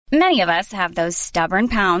Many of us have those stubborn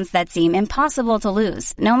pounds that seem impossible to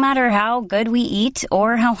lose, no matter how good we eat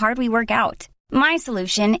or how hard we work out. My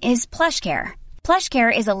solution is PlushCare.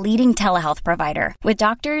 PlushCare is a leading telehealth provider with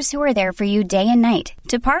doctors who are there for you day and night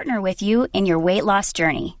to partner with you in your weight loss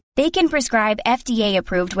journey. They can prescribe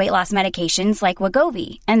FDA-approved weight loss medications like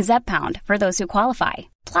Wegovy and Zepbound for those who qualify.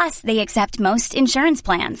 Plus, they accept most insurance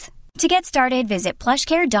plans. To get started, visit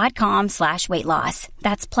plushcare.com/weightloss.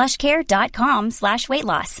 That's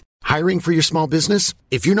plushcare.com/weightloss. Hiring for your small business?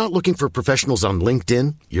 If you're not looking for professionals on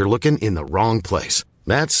LinkedIn, you're looking in the wrong place.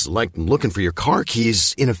 That's like looking for your car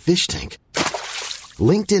keys in a fish tank.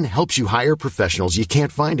 LinkedIn helps you hire professionals you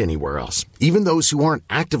can't find anywhere else, even those who aren't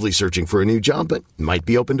actively searching for a new job but might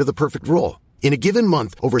be open to the perfect role. In a given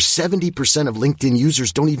month, over 70% of LinkedIn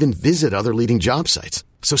users don't even visit other leading job sites.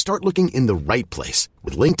 So start looking in the right place.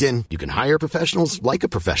 With LinkedIn, you can hire professionals like a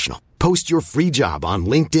professional. Post your free job on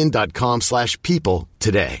linkedin.com/people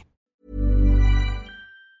today.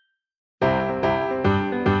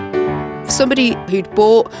 Somebody who'd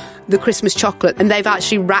bought the Christmas chocolate and they've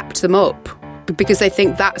actually wrapped them up because they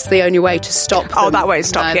think that's the only way to stop them. Oh, that won't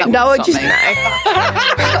stop you. No, I Stop just... me.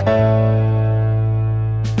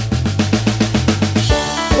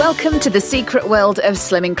 Welcome to the secret world of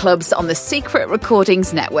slimming clubs on the Secret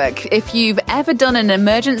Recordings Network. If you've ever done an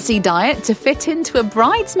emergency diet to fit into a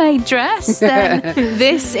bridesmaid dress, then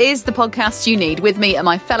this is the podcast you need. With me are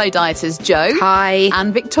my fellow dieters, Joe. Hi.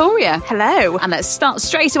 And Victoria. Hello. And let's start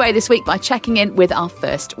straight away this week by checking in with our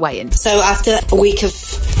first weigh-in. So after a week of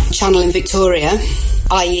channeling Victoria,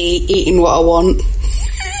 i.e. eating what I want,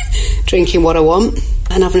 drinking what I want,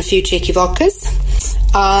 and having a few cheeky vodkas,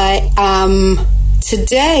 I am...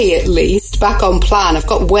 today, at least, back on plan. I've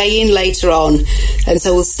got weigh-in later on, and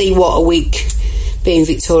so we'll see what a week being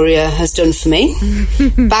Victoria has done for me.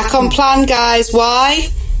 Back on plan, guys. Why?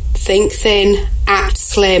 Think thin, act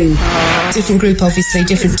slim. Different group, obviously,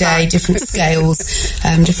 different day, different scales,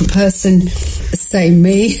 different person, same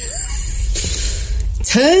me.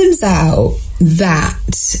 Turns out that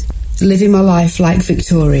living my life like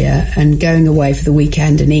Victoria and going away for the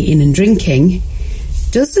weekend and eating and drinking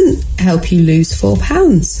doesn't help you lose 4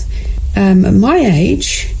 pounds. At my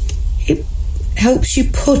age, it helps you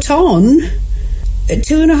put on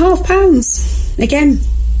 2.5 pounds again.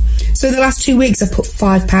 So in the last 2 weeks, I've put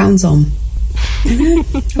 5 pounds on. I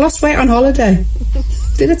lost weight on holiday.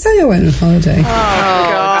 Did I tell you I went on holiday? Oh,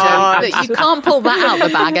 God. You can't pull that out of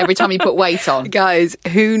the bag every time you put weight on. Guys,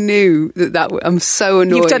 who knew that I'm so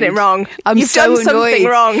annoyed. You've done it wrong. You've done something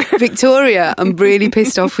wrong. Victoria, I'm really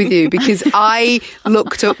pissed off with you because I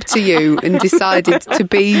looked up to you and decided to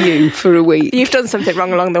be you for a week. You've done something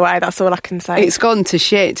wrong along the way, that's all I can say. It's gone to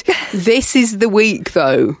shit. This is the week,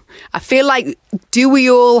 though. I feel like, do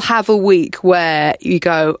we all have a week where you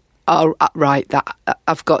go, oh, right, that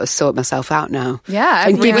I've got to sort myself out now? Yeah,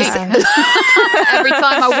 and every week. Every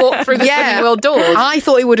time I walk through the Slimming World doors. I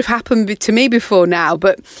thought it would have happened to me before now,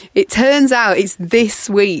 but it turns out it's this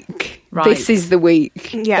week. Right. This is the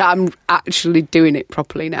week that I'm actually doing it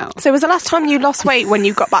properly now. So was the last time you lost weight when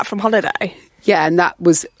you got back from holiday? Yeah, and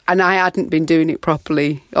I hadn't been doing it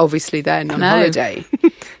properly, obviously, then on holiday.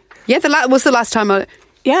 Yeah, that was the last time I...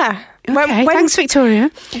 Yeah. Okay, thanks, Victoria.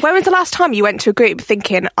 When was the last time you went to a group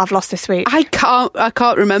thinking, I've lost this weight? I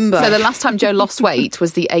can't remember. So the last time Joe lost weight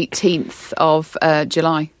was the 18th of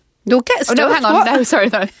July. You'll get stuff. Oh, no, hang on. What? No, sorry.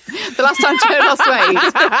 The last time Joe lost weight,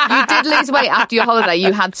 you did lose weight after your holiday.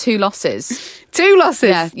 You had 2 losses. 2 losses?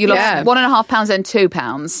 Yeah, you lost 1.5 pounds and 2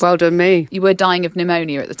 pounds. Well done, me. You were dying of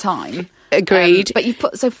pneumonia at the time. Agreed. But you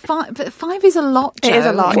put, so 5, but 5 is a lot, Joe. It is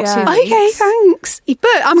a lot, yeah. Okay, thanks.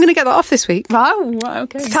 But I'm going to get that off this week. Oh,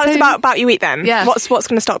 okay. So tell us about your week then. Yeah. What's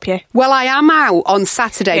going to stop you? Well, I am out on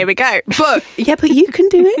Saturday. Here we go. But you can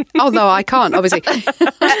do it. Oh, no, I can't, obviously.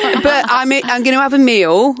 But I'm going to have a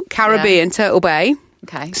meal, Caribbean, Turtle Bay.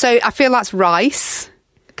 Okay. So I feel that's rice.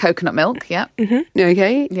 Coconut milk, yeah. Mm-hmm.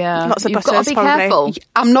 Okay. Yeah. Lots of You've butters, got to be probably. careful.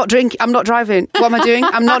 I'm not drinking. I'm not driving. What am I doing?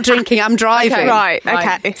 I'm not drinking. I'm driving. Okay. Right,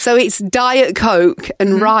 okay. So it's Diet Coke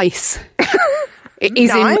and rice. It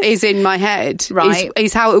is in my head. Right.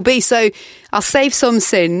 Is how it will be. So I'll save some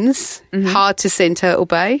sins. Hard to sin Turtle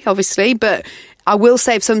Bay, obviously, but I will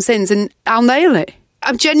save some sins and I'll nail it.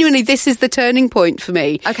 I'm genuinely, this is the turning point for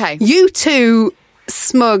me. Okay. You two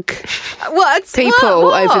smug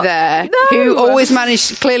people over there who always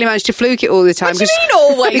clearly manage to fluke it all the time. What do you mean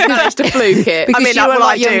always manage to fluke it? I mean, that's what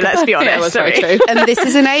I do, let's be honest. Yeah, that's very true. And this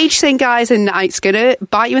is an age thing, guys, and it's going to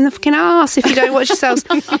bite you in the fucking arse if you don't watch yourselves.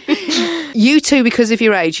 You two, because of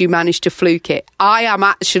your age, you managed to fluke it. I am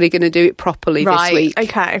actually going to do it properly this week.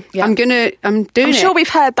 Okay. Yeah. I'm doing it. I'm sure we've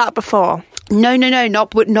heard that before. No,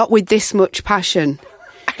 not with this much passion.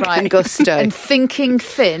 Right. and gusto. And thinking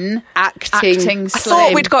thin, acting slim. I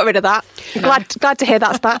thought we'd got rid of that. Glad to hear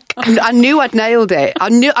that's back. I knew I'd nailed it. I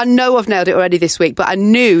know I've nailed it already this week, but I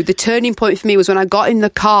knew the turning point for me was when I got in the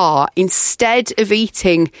car, instead of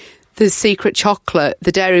eating the secret chocolate,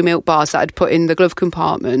 the dairy milk bars that I'd put in the glove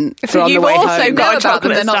compartment So on the you've way also home. got Know a about them,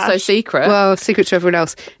 chocolate they're not so stash. secret. Well, secret to everyone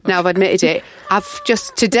else. Now I've admitted it.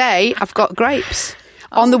 Today I've got grapes.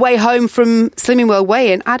 On the way home from Slimming World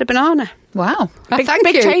weigh-in, I had a banana. Wow. Big, Thank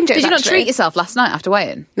big you. changes. Did you not actually. treat yourself last night after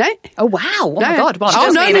weighing? No. Oh, wow. Oh, my No. God. Well, Oh,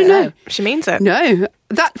 just no, mean no, it. no. She means it. No.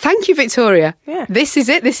 Thank you, Victoria. Yeah. This is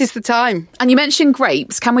it. This is the time. And you mentioned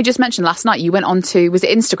grapes. Can we just mention last night you went on to, was it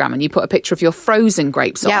Instagram, and you put a picture of your frozen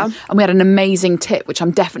grapes Yeah. on? And we had an amazing tip, which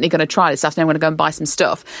I'm definitely going to try this afternoon. I'm going to go and buy some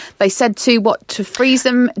stuff. They said to freeze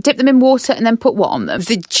them, dip them in water, and then put what on them?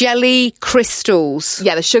 The jelly crystals.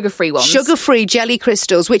 Yeah, the sugar-free ones. Sugar-free jelly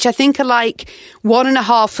crystals, which I think are like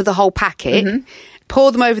 1.5 for the whole packet. Mm-hmm.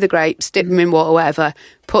 Pour them over the grapes, dip them in water, whatever.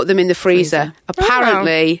 Put them in the freezer.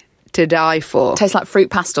 Apparently, to die for. Tastes like fruit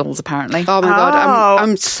pastels, apparently. Oh my God,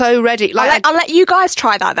 I'm so ready. I'll let you guys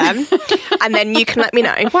try that then, and then you can let me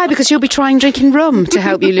know. Why? Because you'll be trying drinking rum to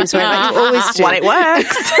help you lose weight, like you always do. Well, it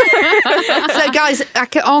works. So, guys,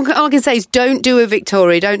 all I can say is don't do a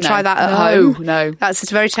Victoria. Don't try that at home. No. That's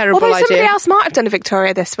a very terrible Although somebody idea. else might have done a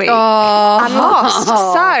Victoria this week. Oh. And lost.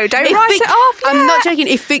 So don't If write it off yet. I'm not joking.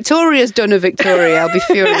 If Victoria's done a Victoria, I'll be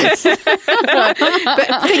furious. But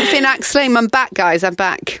think Finax Slim, I'm back, guys. I'm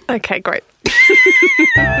back. Okay, great.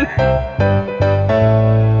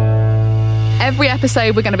 Every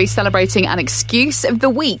episode, we're going to be celebrating an excuse of the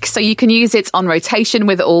week, so you can use it on rotation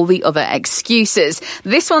with all the other excuses.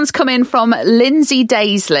 This one's come in from Lindsay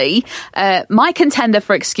Daisley. My contender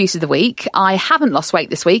for excuse of the week: I haven't lost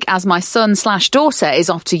weight this week as my son/daughter is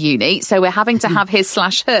off to uni, so we're having to have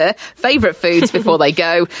his/her favourite foods before they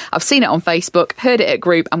go. I've seen it on Facebook, heard it at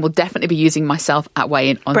group, and will definitely be using myself at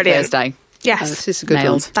weigh-in on Brilliant. Thursday. Yes. This is a good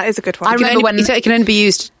Nailed. one. That is a good one. I remember when... It can only be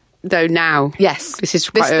used, though, now. Yes. This is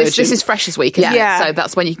quite urgent. This is fresh this week, isn't Yeah. it? So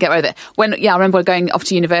that's when you can get away with it. I remember going off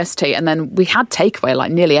to university, and then we had takeaway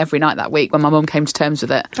like nearly every night that week when my mum came to terms with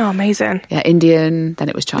it. Oh, amazing. Yeah, Indian, then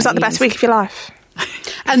it was Chinese. Was that the best week of your life?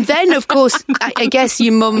 And then, of course, I guess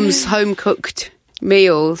your mum's home-cooked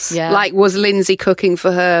meals. Yeah. Like, was Lindsay cooking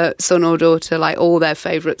for her son or daughter, like, all their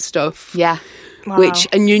favourite stuff? Yeah. Wow.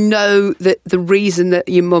 And you know that the reason that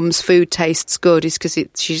your mum's food tastes good is because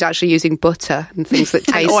she's actually using butter and things that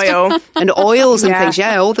taste oil. and oils and Yeah. things.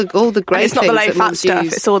 Yeah, all the great And it's not things the low that fat mums stuff,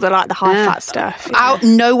 use. it's all the high Yeah. fat stuff.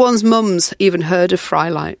 No one's mum's even heard of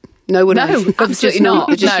Frylight. No one No, has. They've absolutely just not.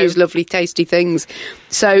 They just No. use lovely, tasty things.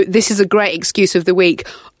 So this is a great excuse of the week.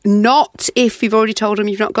 Not if you've already told them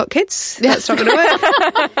you've not got kids. That's not going to work.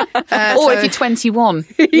 Or if you're 21.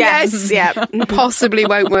 Yes, yeah. Possibly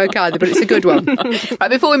won't work either, but it's a good one. Right,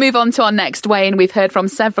 before we move on to our next weigh-in, we've heard from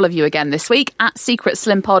several of you again this week at Secret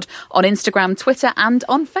Slim Pod on Instagram, Twitter and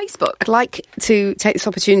on Facebook. I'd like to take this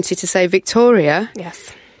opportunity to say, Victoria,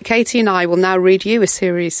 Yes. Katie and I will now read you a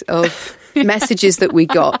series of messages that we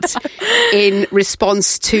got in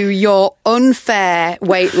response to your unfair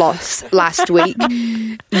weight loss last week.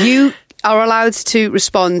 You are allowed to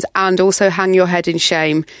respond and also hang your head in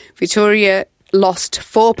shame. Victoria lost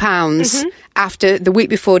 4 pounds after the week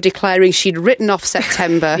before declaring she'd written off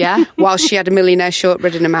September Yeah. while she had a millionaire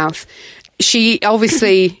shortbread in her mouth. She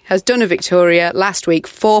obviously has done a Victoria last week,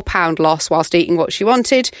 £4 loss whilst eating what she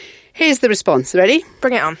wanted. Here's the response. Ready?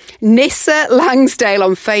 Bring it on. Nissa Langsdale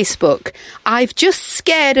on Facebook. I've just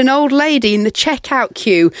scared an old lady in the checkout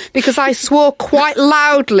queue because I swore quite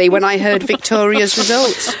loudly when I heard Victoria's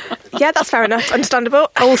result. Yeah, that's fair enough. Understandable.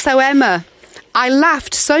 Also, Emma. I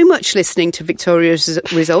laughed so much listening to Victoria's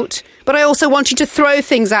result, but I also wanted to throw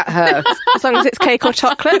things at her. As long as it's cake or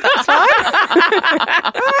chocolate, that's fine.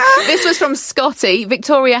 This was from Scotty.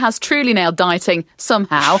 Victoria has truly nailed dieting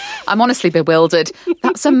somehow. I'm honestly bewildered.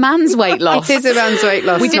 That's a man's weight loss. It is a man's weight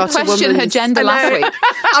loss. We did not a question her woman's. gender I last know. week.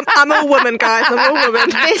 I'm all woman, guys. I'm all woman.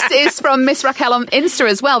 This is from Miss Raquel on Insta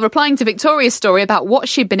as well, replying to Victoria's story about what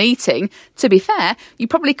she'd been eating. To be fair, you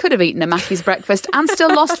probably could have eaten a Mackey's breakfast and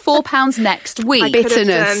still lost 4 pounds next week. could have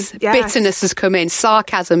Bitterness. done, yes. Bitterness has come in.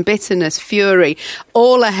 Sarcasm, bitterness, fury.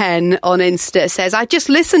 All a hen on Insta says, I just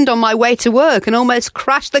listened on my way to work and almost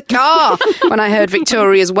crashed the car when I heard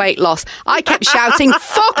Victoria's weight loss. I kept shouting,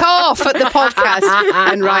 fuck off at the podcast.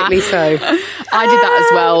 And rightly so. I did that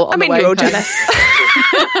as well. On I mean, the way you're all home. jealous.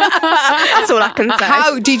 That's all I can say.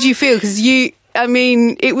 How did you feel? Because you I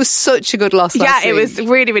mean, it was such a good loss last Yeah, it week. was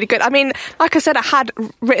really, really good. I mean, like I said, I had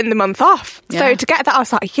written the month off. Yeah. So to get that, I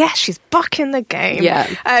was like, yes, she's back in the game. Yeah.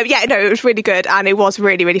 No, it was really good. And it was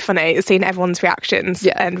really, really funny seeing everyone's reactions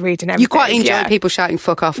and reading everything. You quite enjoy people shouting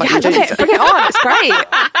fuck off. Yeah, I love it. Bring it on. It's great.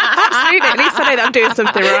 Absolutely. At least I know that I'm doing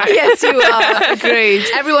something right. Yes, you are. Agreed.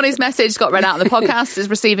 Everyone whose message got read out on the podcast is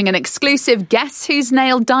receiving an exclusive Guess Who's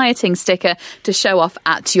Nailed dieting sticker to show off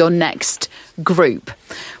at your next group.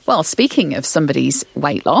 Well, speaking of somebody's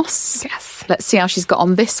weight loss, Yes. let's see how she's got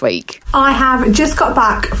on this week. I have just got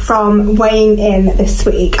back from weighing in this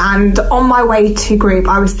week, and on my way to group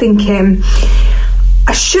I was thinking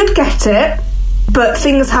I should get it, but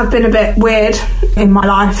things have been a bit weird in my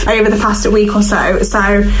life over the past week or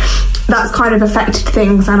so that's kind of affected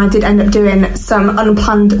things, and I did end up doing some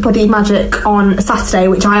unplanned body magic on Saturday,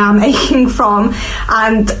 which I am aching from.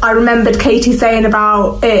 And I remembered Katie saying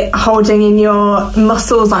about it holding in your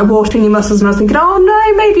muscles, like watering your muscles, and I was thinking, oh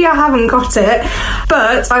no, maybe I haven't got it.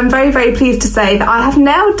 But I'm very, very pleased to say that I have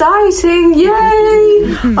nailed dieting.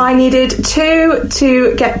 Yay! I needed 2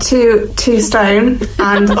 to get to 2 stone,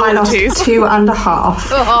 and I lost 2.5.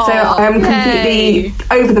 So I'm completely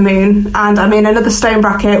over the moon, and I'm in another stone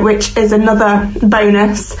bracket, which is another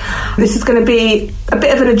bonus. This is going to be a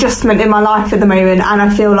bit of an adjustment in my life at the moment, and I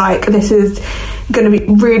feel like this is going to be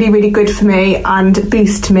really, really good for me and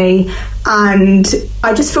boost me, and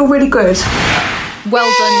I just feel really good. Well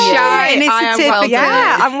done, you. Shiny I am certificate.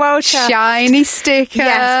 Yeah, I'm well chuffed. Shiny sticker.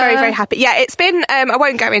 Yes, very, very happy. Yeah, it's been, I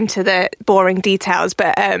won't go into the boring details,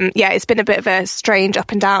 but it's been a bit of a strange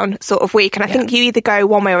up and down sort of week. And I think you either go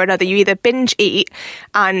one way or another. You either binge eat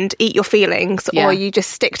and eat your feelings, or you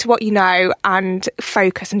just stick to what you know and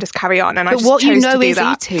focus and just carry on. And I just what chose you know to do is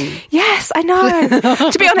that. eating. Yes, I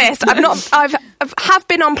know. To be honest, I have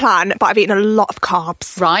been on plan, but I've eaten a lot of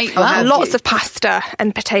carbs. Right. Wow. Lots of pasta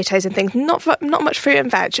and potatoes and things. Not much fruit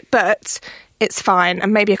and veg, but it's fine,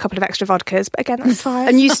 and maybe a couple of extra vodkas, but again, that's fine.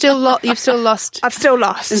 And you've still lost. I've still lost. And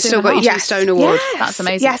still got your 2 stone award. Yes. That's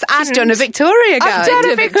amazing. Yes, She's and done a Victoria guide. I've done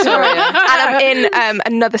a Victoria. And I'm in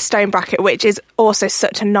another stone bracket, which is also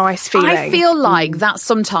such a nice feeling. I feel like that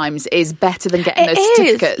sometimes is better than getting It those is,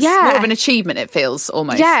 certificates. yeah. More of an achievement, it feels,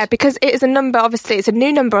 almost. Yeah, because it is a number, obviously, it's a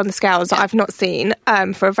new number on the scales that I've not seen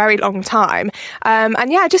for a very long time. And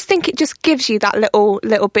I just think it just gives you that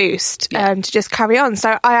little boost to just carry on.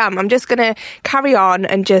 So I'm just going to carry on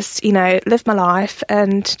and just, live my life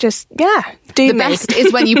and just, do The me. best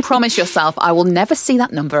is when you promise yourself, I will never see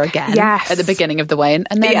that number again Yes. at the beginning of the weigh-in.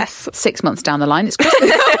 And then 6 months down the line, it's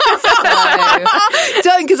Christmas.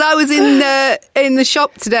 Don't, because I was in the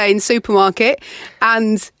shop today in the supermarket,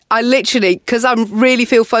 and I literally, because I really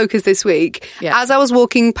feel focused this week, as I was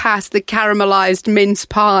walking past the caramelised mince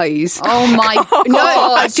pies. Oh my God. No,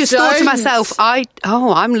 I just thought to don't. myself,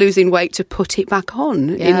 I'm losing weight to put it back on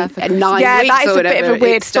Yeah, for in 9 Yeah, weeks that is or a bit whatever of a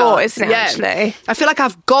weird it starts. thought, isn't it, actually? I feel like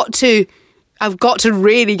I've got to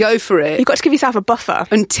really go for it You've got to give yourself a buffer.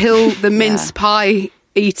 until the mince pie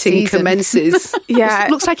eating Season. commences. Yeah.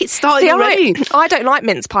 It looks like it's started See, already. I don't like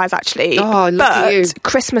mince pies, actually. Oh, look but at you.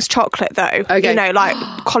 Christmas chocolate, though. Okay. Like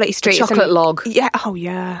Quality Streets. Chocolate log. Yeah. Oh,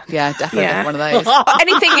 yeah. Yeah, definitely Yeah. one of those.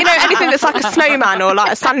 anything that's like a snowman or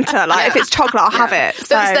like a Santa. Like if it's chocolate, I'll have it.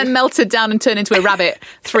 So. That's then melted down and turned into a rabbit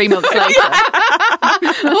 3 months later.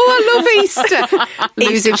 I love Easter.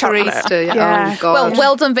 Losing for chocolate. Easter. Yeah. Oh, God.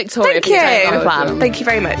 Well done, Victoria. Thank for taking you. the plan. Thank you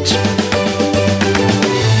very much.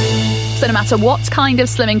 So no matter what kind of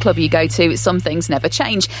slimming club you go to, some things never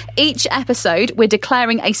change. Each episode, we're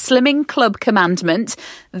declaring a slimming club commandment.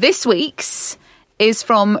 This week's is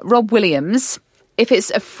from Rob Williams. If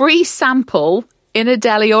it's a free sample in a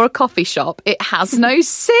deli or a coffee shop, it has no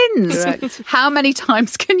sins. Correct. How many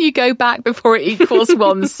times can you go back before it equals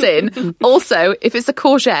one sin? Also, if it's a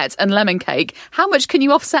courgette and lemon cake, how much can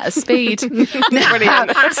you offset as speed?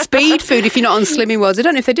 Brilliant. Speed food, if you're not on Slimming Worlds, I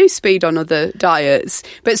don't know if they do speed on other diets,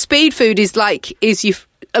 but speed food is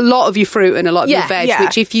a lot of your fruit and a lot of your veg,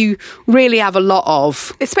 which if you really have a lot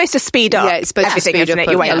of, It's supposed to speed up. it's supposed to everything, speed isn't up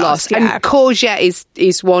it? Your weight a loss. lot. And courgette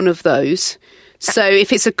is one of those. So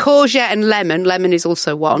if it's a courgette and lemon is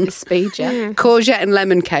also one. Speed, yeah. Courgette and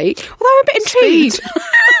lemon cake. Although I'm a bit intrigued.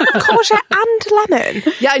 Courgette and lemon.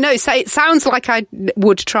 Yeah, I know. So it sounds like I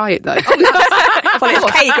would try it though. Well,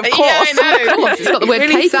 it's cake, of course. Yeah, I know. Of course, it's got the word It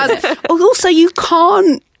really cake in sounds- it. Oh, also, you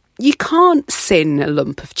can't sin a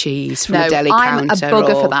lump of cheese from a deli I'm counter. a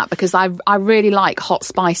bugger or- for that because I really like hot,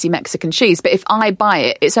 spicy Mexican cheese. But if I buy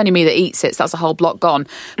it, it's only me that eats it, so that's a whole block gone.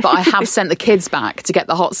 But I have sent the kids back to get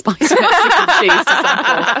the hot, spicy Mexican cheese to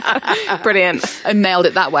sample. Brilliant. And nailed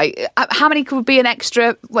it that way. How many could be an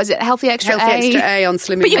extra, was it healthy extra Healthy A? extra A on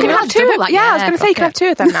Slimming But you can Worlds. have two. double that, I was going to say you can have two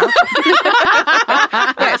of them now.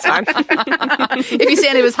 you see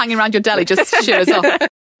any of us hanging around your deli, just shoot us off.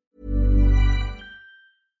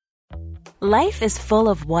 Life is full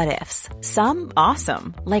of what-ifs. Some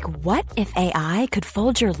awesome, like what if AI could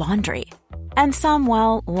fold your laundry? And some,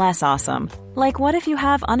 well, less awesome, like what if you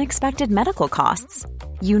have unexpected medical costs?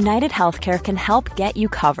 United Healthcare can help get you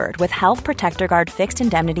covered with Health Protector Guard fixed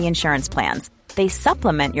indemnity insurance plans. They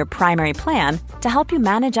supplement your primary plan to help you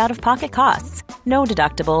manage out-of-pocket costs. No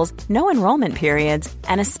deductibles, no enrollment periods,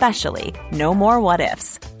 and especially no more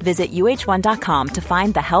what-ifs. Visit uh1.com to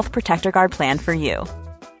find the Health Protector Guard plan for you.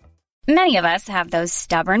 Many of us have those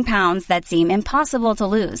stubborn pounds that seem impossible to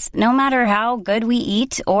lose, no matter how good we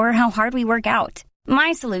eat or how hard we work out.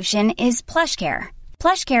 My solution is PlushCare.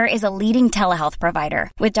 PlushCare is a leading telehealth provider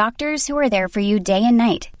with doctors who are there for you day and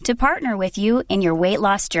night to partner with you in your weight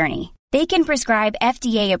loss journey. They can prescribe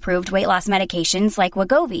FDA-approved weight loss medications like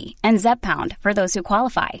Wegovy and Zepbound for those who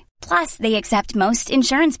qualify. Plus, they accept most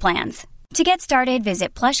insurance plans. To get started,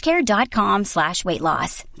 visit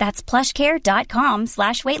plushcare.com/weightloss. That's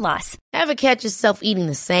plushcare.com/weightloss. Ever catch yourself eating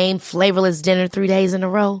the same flavorless dinner 3 days in a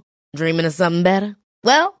row? Dreaming of something better?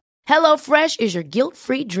 Well, HelloFresh is your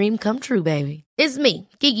guilt-free dream come true, baby. It's me,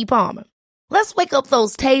 Keke Palmer. Let's wake up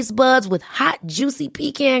those taste buds with hot, juicy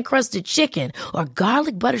pecan-crusted chicken or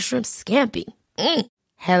garlic butter shrimp scampi.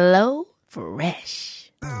 HelloFresh.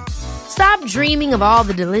 Stop dreaming of all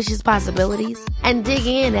the delicious possibilities and dig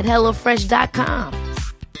in at HelloFresh.com.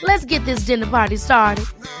 Let's get this dinner party started.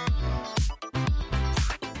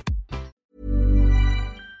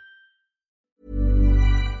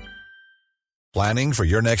 Planning for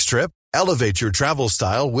your next trip? Elevate your travel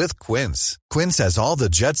style with Quince. Quince has all the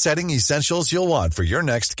jet-setting essentials you'll want for your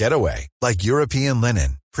next getaway, like European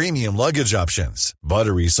linen, premium luggage options,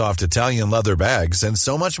 buttery soft Italian leather bags, and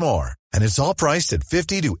so much more. And it's all priced at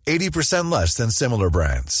 50 to 80% less than similar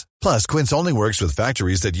brands. Plus, Quince only works with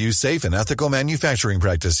factories that use safe and ethical manufacturing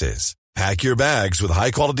practices. Pack your bags with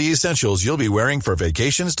high-quality essentials you'll be wearing for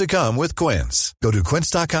vacations to come with Quince. Go to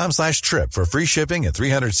quince.com/trip for free shipping and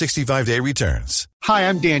 365-day returns. Hi,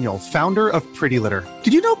 I'm Daniel, founder of Pretty Litter.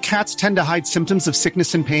 Did you know cats tend to hide symptoms of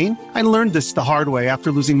sickness and pain? I learned this the hard way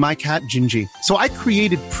after losing my cat, Gingy. So I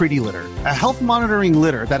created Pretty Litter, a health monitoring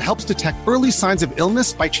litter that helps detect early signs of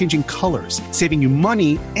illness by changing colors, saving you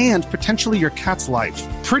money and potentially your cat's life.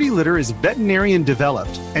 Pretty Litter is veterinarian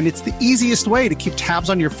developed, and it's the easiest way to keep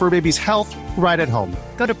tabs on your fur baby's health right at home.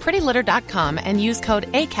 Go to prettylitter.com and use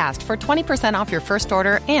code ACAST for 20% off your first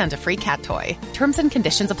order and a free cat toy. Terms and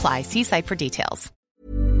conditions apply. See site for details.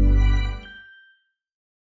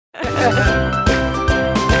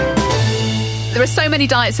 There are so many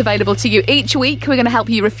diets available to you. Each week, we're going to help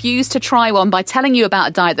you refuse to try one by telling you about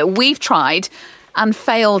a diet that we've tried and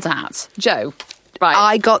failed at. Jo, right.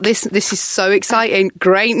 I got this. This is so exciting.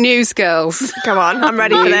 Great news, girls. Come on, I'm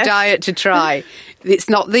ready for New this. diet to try. It's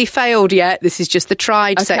not the failed yet. This is just the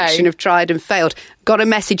tried section of tried and failed. Got a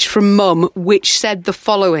message from Mum which said the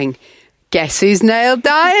following. Guess who's nailed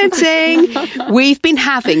dieting? We've been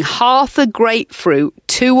having half a grapefruit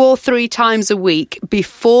 2 or 3 times a week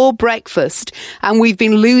before breakfast, and we've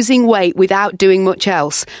been losing weight without doing much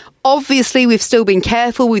else. Obviously, we've still been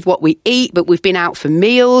careful with what we eat, but we've been out for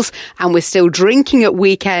meals and we're still drinking at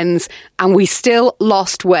weekends and we still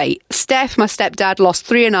lost weight. Steph, my stepdad, lost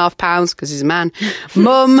 3.5 pounds because he's a man.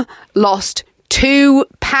 Mum lost 2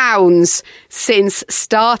 pounds since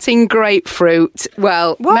starting grapefruit.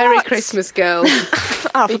 Well, What? Merry Christmas, girls.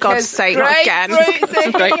 Oh, for God's sake, not again.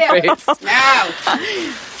 Grapefruits. Now,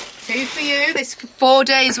 2 for you. This 4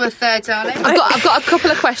 days worth there, darling. I've got a couple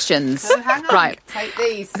of questions. Oh, hang on. Right. Take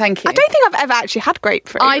these. Thank you. I don't think I've ever actually had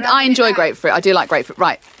grapefruit. I enjoy grapefruit. I do like grapefruit.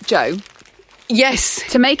 Right, Jo, Yes.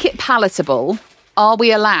 to make it palatable, are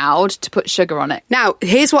we allowed to put sugar on it? Now,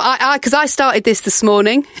 here's what because I started this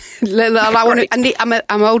morning.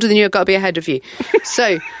 I'm older than you. I've got to be ahead of you.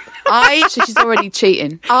 So, She's already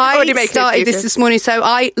cheating. Already making started excuses. this morning. So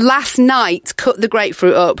I last night cut the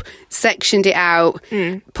grapefruit up, sectioned it out,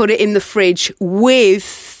 put it in the fridge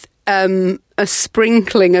with a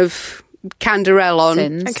sprinkling of Canderel on.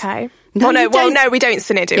 Sins. Okay. No, No, you well, don't. no, we don't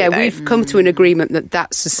sin it, do we? Yeah, though? we've come to an agreement that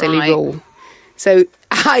that's a silly Right. rule. So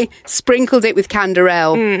I sprinkled it with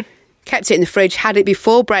Canderel, kept it in the fridge, had it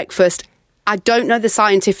before breakfast. I don't know the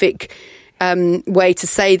scientific way to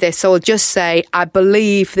say this, so I'll just say I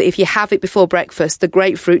believe that if you have it before breakfast, the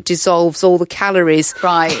grapefruit dissolves all the calories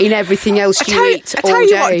in everything else you eat I all tell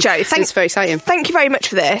day. you what, Jo, So it's very exciting. Thank you very much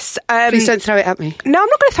for this. Please don't throw it at me. No, I'm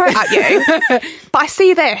not going to throw it at you. But I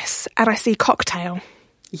see this and I see cocktail.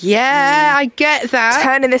 Yeah, I get that.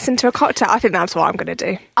 Turning this into a cocktail, I think that's what I'm going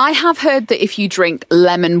to do. I have heard that if you drink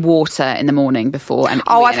lemon water in the morning before and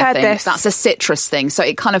I've heard this. That's a citrus thing, so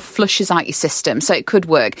it kind of flushes out your system, so it could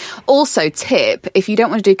work. Also, tip, if you don't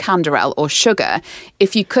want to do canderel or sugar,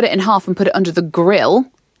 if you cut it in half and put it under the grill,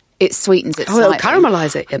 it sweetens it slightly. It'll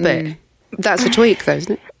caramelise it a bit. That's a tweak, though,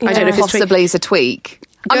 isn't it? I don't know if it's possibly is a tweak.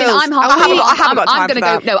 Girls, I mean, I haven't got time for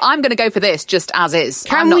that. I'm going to go for this just as is.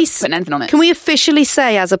 I'm not putting anything on it. Can we officially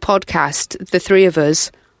say as a podcast, the three of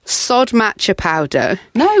us, sod matcha powder?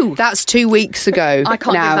 No. That's 2 weeks ago. I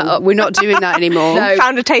can't now. give that up. We're not doing that anymore. No.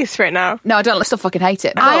 Found a taste for it now. No, I don't. I still fucking hate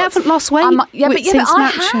it. I haven't lost weight. but I since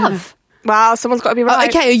matcha. have. Well, someone's got to be right.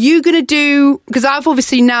 Okay, are you going to do... Because I've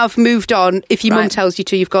obviously now moved on. If your mum tells you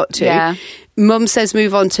to, you've got to. Yeah. Mum says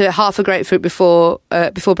move on to half a grapefruit before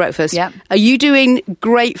breakfast. Yeah. Are you doing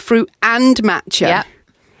grapefruit and matcha? Yeah.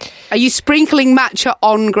 Are you sprinkling matcha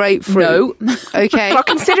on grapefruit? No. Okay. Well,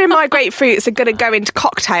 considering my grapefruits are going to go into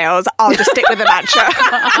cocktails, I'll just stick with the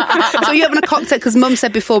matcha. So you're having a cocktail, because Mum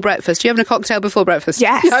said before breakfast. You're having a cocktail before breakfast?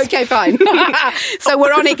 Yes. Okay, fine. So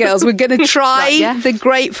we're on it, girls. We're going to try the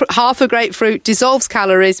grapefruit, half a grapefruit, dissolves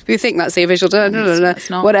calories. We think that's the official term. No, it's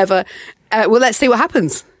not. Whatever. Well, let's see what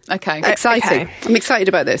happens. Okay. Exciting. Okay. I'm excited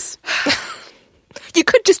about this. You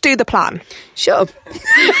could just do the plan. Sure.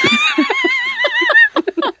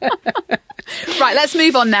 Right, let's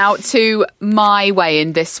move on now to my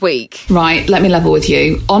weigh-in this week. Right, let me level with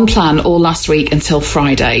you. On plan all last week until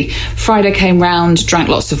Friday. Friday came round, drank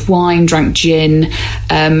lots of wine, drank gin, ate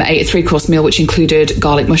a 3-course meal which included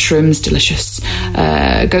garlic mushrooms, delicious,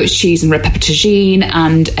 goat's cheese and red pepper tagine,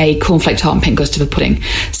 and a cornflake tart and pink custard pudding.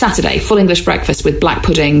 Saturday, full English breakfast with black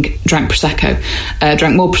pudding, drank Prosecco,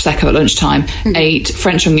 drank more Prosecco at lunchtime, ate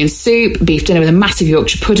French onion soup, beef dinner with a massive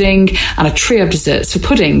Yorkshire pudding, and a trio of desserts for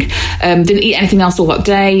pudding. Didn't eat anything else all that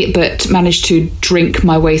day, but managed to drink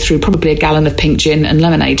my way through probably a gallon of pink gin and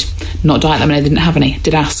lemonade. Not diet lemonade, didn't have any,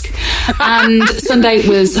 did ask. And Sunday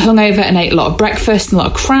was hungover and ate a lot of breakfast and a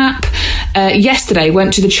lot of crap. Yesterday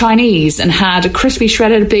went to the Chinese and had a crispy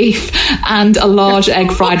shredded beef and a large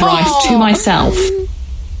egg fried rice to myself.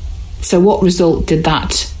 So what result did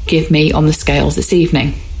that give me on the scales this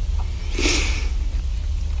evening?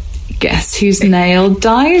 Guess who's nailed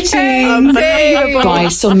dieting? By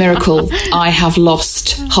some miracle, I have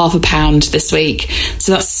lost half a pound this week.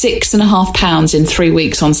 So that's 6.5 pounds in 3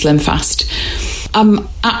 weeks on Slim Fast. I'm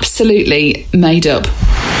absolutely made up.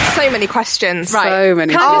 So many questions. Right. So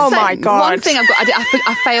many. Can I just Oh say, my God. One thing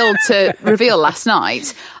I failed to reveal last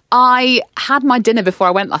night. I had my dinner before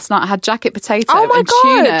I went last night. I had jacket potato Oh my and God.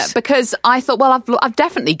 tuna because I thought, well, I've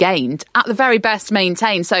definitely gained. At the very best,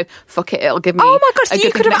 maintained. So fuck it, it'll give me. Oh my God, so a you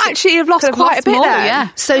good could have next- actually have lost could have quite a bit more, there. Yeah.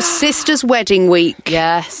 So sister's wedding week,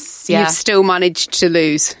 Yes. Yeah. you've still managed to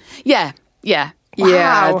lose. Yeah. Yeah.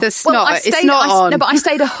 Yeah, Wow. that's Well, not. It's not on. No, but I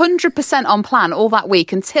stayed 100% on plan all that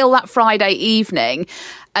week until that Friday evening.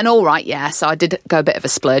 And all right, yeah, so I did go a bit of a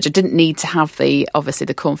splurge. I didn't need to have obviously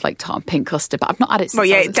the cornflake tart and pink custard, but I've not had it since Well,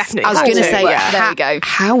 yeah, I was it definitely I was going to say, there we go.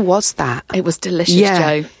 How was that? It was delicious,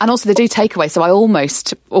 Yeah. Joe. And also they do takeaway, so I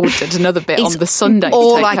almost ordered another bit It's on the Sunday. to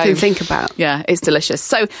all take I can home. think about. Yeah, it's delicious.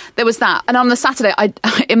 So there was that. And on the Saturday,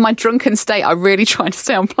 in my drunken state, I really tried to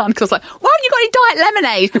stay on plan because I was like, why haven't you got any diet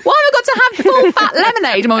lemonade? Why have I got to have full fat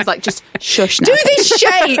lemonade? And I was like, just shush now. Do this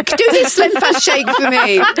shake. Do this Slim Fast shake for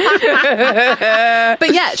me.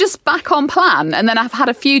 But yeah, just back on plan. And then I've had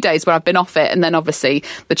a few days where I've been off it. And then obviously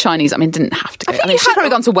the Chinese, didn't have to go. think I mean, you she's had- probably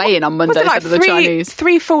gone to weigh in on Monday Was it like instead of the Chinese.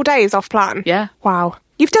 three full days off plan? Yeah. Wow.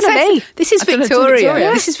 You've done a me. This is I've done it to Victoria.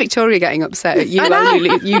 Victoria. This is Victoria getting upset at you, I know.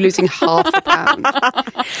 you losing half a pound.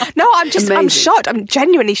 No, I'm Amazing. shocked. I'm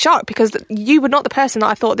genuinely shocked because you were not the person that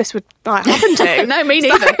I thought this would happen to. No, me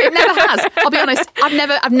neither. It never has. I'll be honest.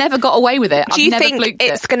 I've never got away with it. Do I've you never think fluked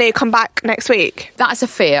it's it. going to come back next week? That's a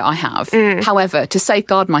fear I have. However, to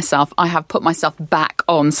safeguard myself, I have put myself back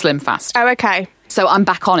on Slim Fast. Oh, okay. So I'm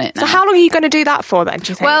back on it now. So how long are you going to do that for then,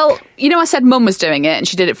 do you think? Well, I said Mum was doing it and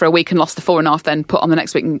she did it for a week and lost the 4.5, then put on the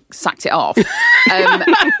next week and sacked it off.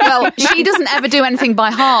 Well, she doesn't ever do anything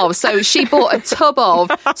by halves. So she bought a tub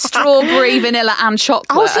of strawberry, vanilla and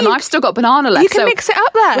chocolate. so and I've still got banana left. you can mix it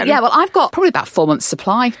up then? Well, I've got probably about 4 months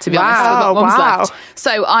supply, to be honest. Wow, I've got Mum's wow. left.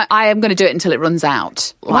 So I am going to do it until it runs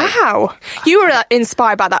out. Wow. You were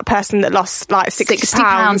inspired by that person that lost like 60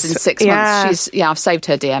 pounds in 6 Yeah. months. I've saved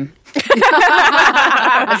her DM.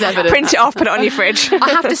 As evidence. Print it off, put it on your fridge. I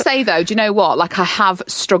have to say though, do you know what? Like I have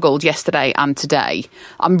struggled yesterday and today.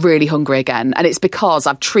 I'm really hungry again, and it's because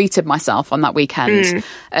I've treated myself on that weekend.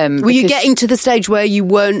 Were you getting to the stage where you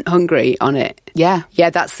weren't hungry on it? Yeah,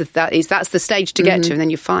 that's the stage to get to, and then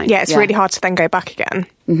you're fine. Yeah, it's really hard to then go back again.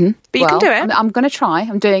 Mm-hmm. But you can do it. I'm going to try.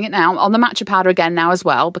 I'm doing it now on the matcha powder again now as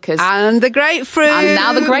well and the grapefruit. And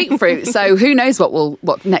now the grapefruit. So who knows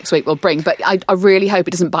what next week will bring? But I really hope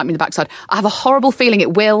it doesn't bite me in the backside. I have a horrible feeling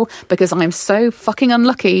it will because I'm so fucking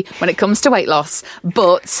unlucky when it comes to weight loss.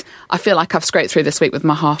 But I feel like I've scraped through this week with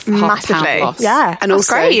my half pound loss. Yeah, and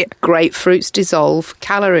also great. Grapefruits dissolve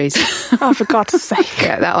calories. Oh, for God's sake!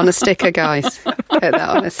 Get that on a sticker, guys. Get that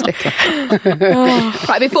on a sticker.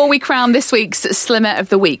 Right, before we crown this week's Slimmer of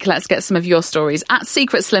the Week, let's get some of your stories at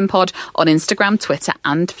Secret Slim Pod on Instagram, Twitter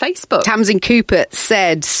and Facebook. Tamsin Cooper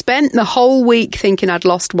said, spent the whole week thinking I'd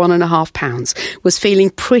lost 1.5 pounds. Was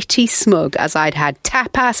feeling pretty smug as I'd had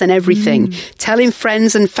tapas and everything. Telling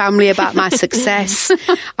friends and family about my success.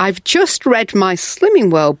 I've just read my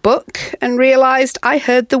Slimming World book and realised I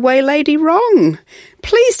heard the Way Lady wrong.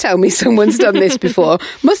 Please tell me someone's done this before.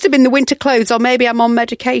 Must have been the winter clothes, or maybe I'm on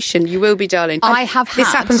medication. You will be, darling.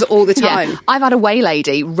 This happens all the time. Yeah, I've had a way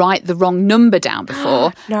lady write the wrong number down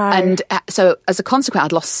before. No. And so as a consequence,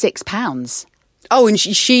 I'd lost £6. Oh, and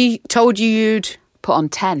she told you'd put on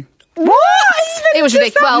 10. What? It was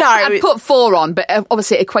ridiculous. Well, No. I put 4 on, but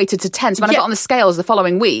obviously it equated to 10. So when I got on the scales the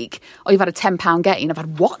following week, you've had a £10 gain. I've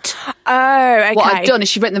had what? Oh, okay. What I'd done is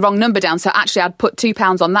she'd written the wrong number down. So actually I'd put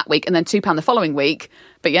 £2 on that week and then £2 the following week.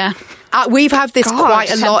 But yeah. We've had this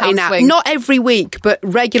quite a lot in £10 our, swing. not every week, but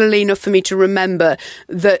regularly enough for me to remember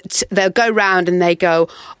that they'll go round and they go,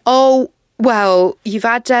 oh, well, you've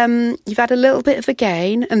had a little bit of a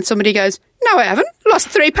gain, and somebody goes, no, I haven't, lost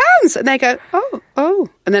 £3, and they go, oh,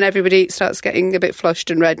 and then everybody starts getting a bit flushed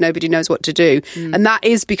and red. Nobody knows what to do, and that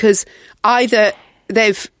is because either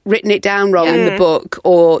they've written it down wrong in the book,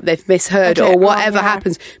 or they've misheard, or whatever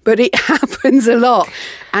happens. But it happens a lot,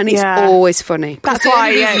 and it's always funny. That's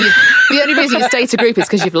why. The only reason you stay to group is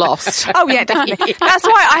because you've lost. Oh yeah, definitely. That's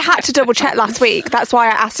why I had to double check last week. That's why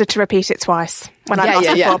I asked her to repeat it twice when I lost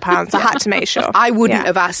the £4. I had to make sure. I wouldn't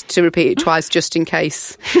have asked to repeat it twice just in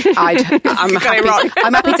case. I'm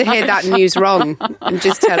happy to hear that news wrong and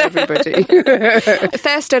just tell everybody.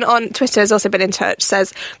 Thurston on Twitter has also been in touch.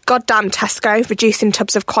 Says, "Goddamn Tesco reducing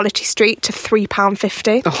tubs of Quality Street to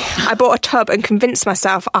 £3.50. I bought a tub and convinced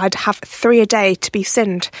myself I'd have 3 a day to be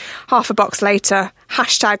sinned. Half a box later.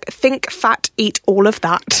 Hashtag think fat, eat all of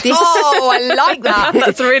that." I like that.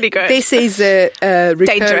 That's really good. This is a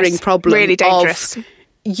recurring dangerous. problem. Really dangerous.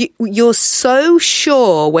 You're so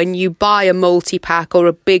sure when you buy a multi-pack or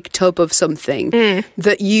a big tub of something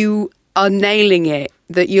that you are nailing it,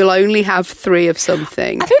 that you'll only have 3 of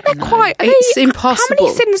something. I think they're quite... It's impossible. How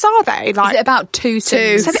many sins are they? Is it about 2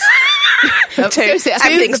 sins? 2. Seriously,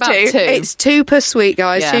 Everything's about 2. It's 2 per sweet,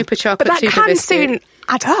 guys. Yeah. 2 per chocolate, But that 2 per can biscuit. soon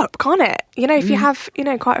add up, can't it? You know, if you have,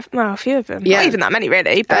 quite a few of them. Yeah. Not even that many,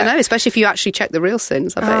 really. But I know, especially if you actually check the real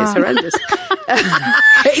sins. I bet it's horrendous.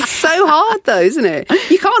 It's so hard, though, isn't it?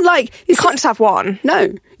 You can't you can't just have one.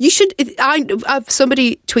 No, you should.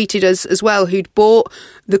 Somebody tweeted us as well who'd bought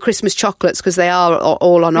the Christmas chocolates because they are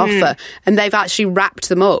all on offer, and they've actually wrapped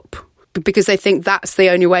them up because they think that's the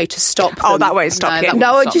only way to stop them. Oh, that won't stop you.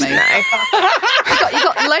 No, Stop me. No. You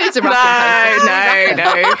got loads of wrapping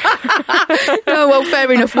No. Oh, well,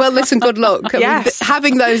 fair enough. Well, listen, good luck. I mean,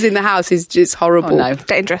 having those in the house is just horrible. Oh, no.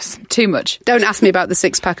 Dangerous. Too much. Don't ask me about the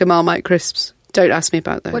 6-pack of Marmite crisps. Don't ask me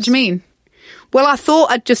about those. What do you mean? Well, I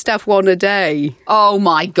thought I'd just have one a day. Oh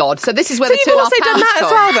my God! So this is where the you've £2.5 also done that as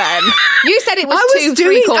well, then. You said it was I 2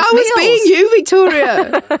 3-course I was meals. being you,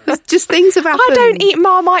 Victoria. It's just things have happened. I don't eat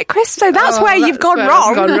Marmite crisps, so that's where you've gone where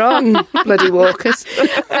wrong. I've gone wrong. Bloody walkers.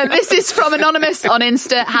 This is from Anonymous on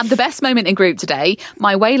Insta. Had the best moment in group today.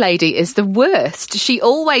 My way lady is the worst. She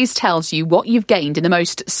always tells you what you've gained in the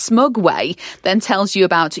most smug way, then tells you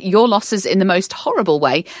about your losses in the most horrible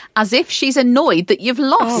way, as if she's annoyed that you've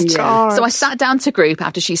lost. Oh, God. So I sat down to group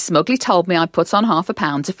after she smugly told me I'd put on £0.5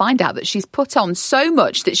 pound to find out that she's put on so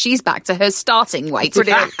much that she's back to her starting weight.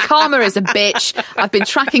 Brilliant. Karma is a bitch. I've been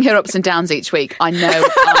tracking her ups and downs each week. I know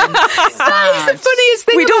I'm sad. It's the funniest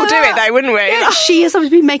thing. We'd all do it, though, wouldn't we? Yeah, she has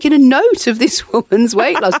obviously been making a note of this woman's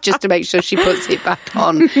weight loss just to make sure she puts it back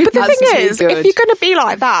on. But the thing is, if you're going to be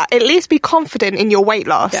like that, at least be confident in your weight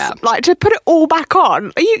loss. Yeah. Like, to put it all back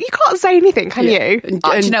on, you can't say anything, can you? And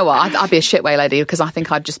Do you know what? I'd be a shit way lady because I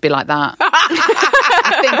think I'd just be like that.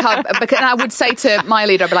 I would say to my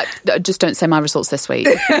leader, I'd be like, just don't say my results this week,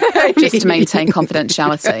 just to maintain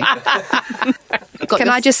confidentiality. Can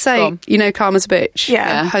I just say, Karma's a bitch.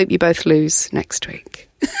 Yeah. I hope you both lose next week.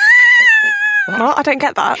 What? I don't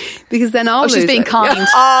get that. Because then I'll she's lose being it. kind.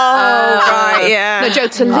 Right, yeah. No, Joe,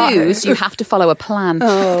 to lose, you have to follow a plan.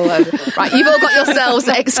 Right, you've all got yourselves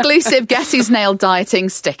exclusive Guess Who's Nailed dieting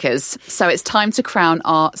stickers. So it's time to crown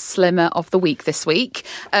our Slimmer of the Week this week.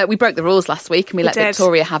 We broke the rules last week and we let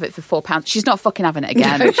Victoria have it for £4. She's not fucking having it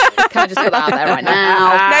again. Can I just put that out there right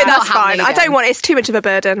now? No, that's fine. I don't want it. It's too much of a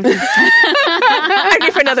burden.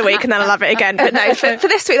 Only for another week and then I'll have it again. But no, for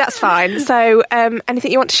this week, that's fine. So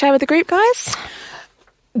anything you want to share with the group, guys?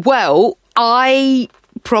 Well, I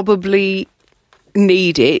probably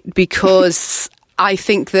need it because I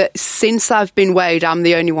think that since I've been weighed, I'm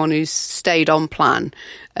the only one who's stayed on plan.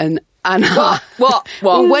 And What?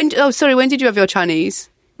 When did you have your Chinese?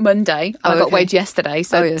 Monday. I got weighed yesterday,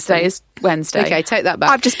 so today is Wednesday. Okay, take that back.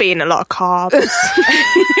 I've just been eating a lot of carbs.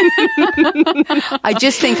 I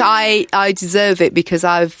just think I deserve it because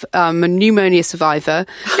I've a pneumonia survivor.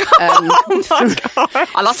 Oh my God.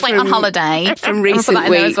 I lost weight on holiday. From recent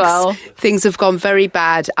weeks, well. Things have gone very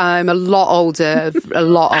bad. I'm a lot older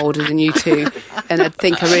than you two, and I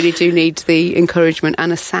think I really do need the encouragement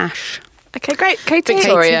and a sash. Okay, great. Katie.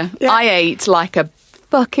 Victoria, Yeah. I ate like a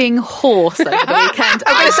fucking horse over the weekend.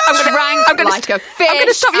 I'm going to like a fish. I'm going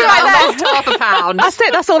to stop you right there. I lost half a pound. That's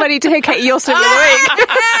it. That's all I need to hear, Katie. You're Slimmer of the Week.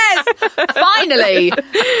 Yes!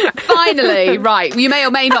 Finally. Right. You may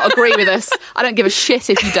or may not agree with us. I don't give a shit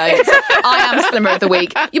if you don't. I am Slimmer of the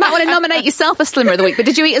Week. You might want to nominate yourself as Slimmer of the Week, but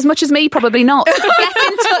did you eat as much as me? Probably not. Get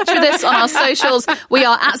in touch with us on our socials. We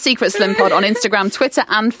are at Secret Slim Pod on Instagram, Twitter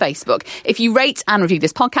and Facebook. If you rate and review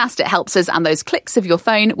this podcast, it helps us, and those clicks of your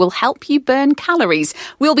phone will help you burn calories.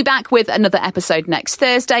 We'll be back with another episode next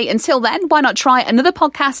Thursday. Until then, why not try another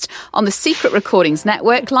podcast on the Secret Recordings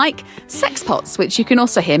Network like Sex Pots, which you can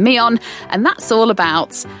also hear me on. And that's all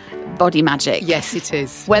about body magic. Yes, it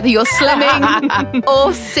is. Whether you're slimming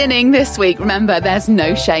or sinning this week, remember, there's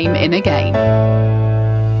no shame in a game.